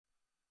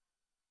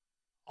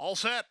All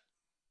set.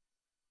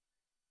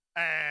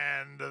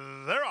 And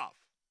they're off.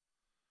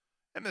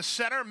 In the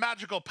center,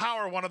 Magical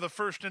Power, one of the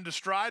first into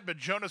stride, but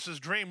Jonas's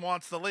Dream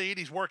wants the lead.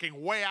 He's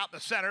working way out in the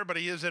center, but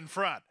he is in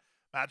front.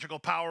 Magical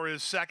Power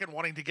is second,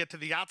 wanting to get to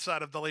the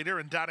outside of the leader,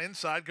 and down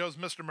inside goes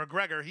Mr.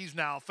 McGregor. He's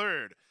now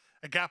third.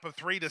 A gap of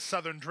 3 to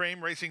Southern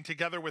Dream, racing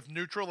together with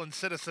Neutral and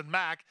Citizen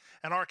Mac.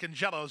 And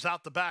Arcangelo's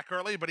out the back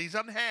early, but he's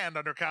on hand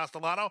under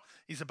Castellano.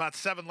 He's about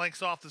 7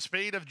 lengths off the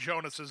speed of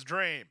Jonas's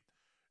Dream.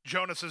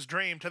 Jonas's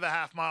Dream to the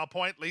half-mile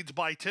point, leads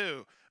by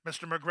 2.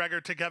 Mr.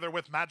 McGregor together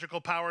with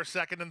Magical Power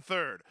second and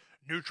third.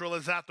 Neutral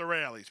is at the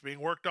rail. He's being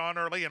worked on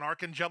early, and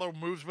Arcangelo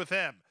moves with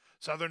him.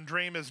 Southern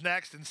Dream is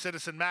next, and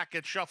Citizen Mac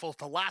gets shuffled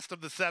to last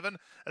of the 7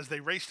 as they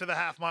race to the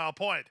half-mile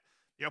point.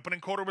 The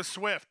opening quarter was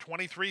swift,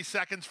 23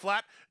 seconds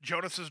flat.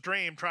 Jonas's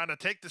Dream trying to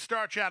take the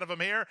starch out of him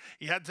here.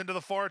 He heads into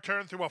the far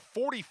turn through a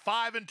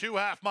 45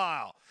 2/2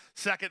 mile.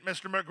 Second,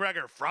 Mr.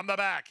 McGregor from the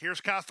back.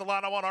 Here's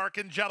Castellano on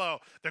Arcangelo.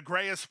 The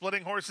gray is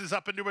splitting horses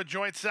up into a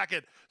joint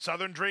second.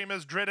 Southern Dream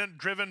is driven,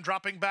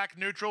 dropping back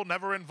Neutral.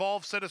 Never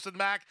involved Citizen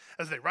Mac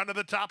as they run to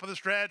the top of the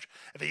stretch.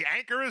 The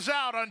anchor is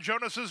out on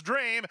Jonas's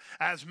Dream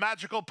as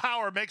Magical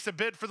Power makes a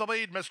bid for the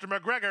lead. Mr.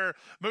 McGregor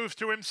moves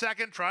to him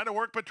second, trying to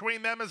work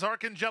between them as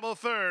Arcangelo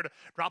third.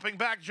 Dropping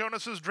back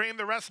Jonas's Dream,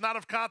 the rest not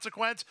of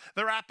consequence.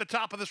 They're at the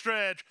top of the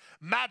stretch.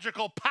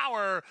 Magical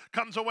Power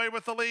comes away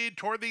with the lead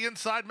toward the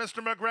inside.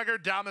 Mr.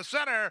 McGregor down the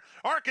center.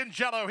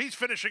 Arcangelo, he's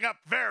finishing up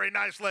very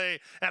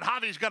nicely. And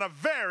Javi's got a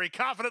very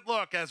confident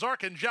look as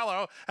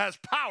Arcangelo has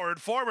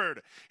powered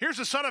forward. Here's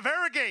the son of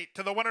Arrogate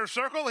to the winner's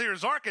circle.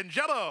 Here's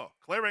Arcangelo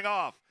clearing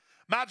off.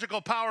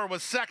 Magical Power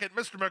was second.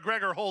 Mr.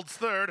 McGregor holds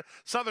third.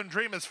 Southern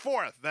Dream is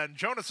fourth. Then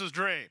Jonas's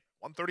Dream,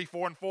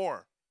 134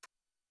 4.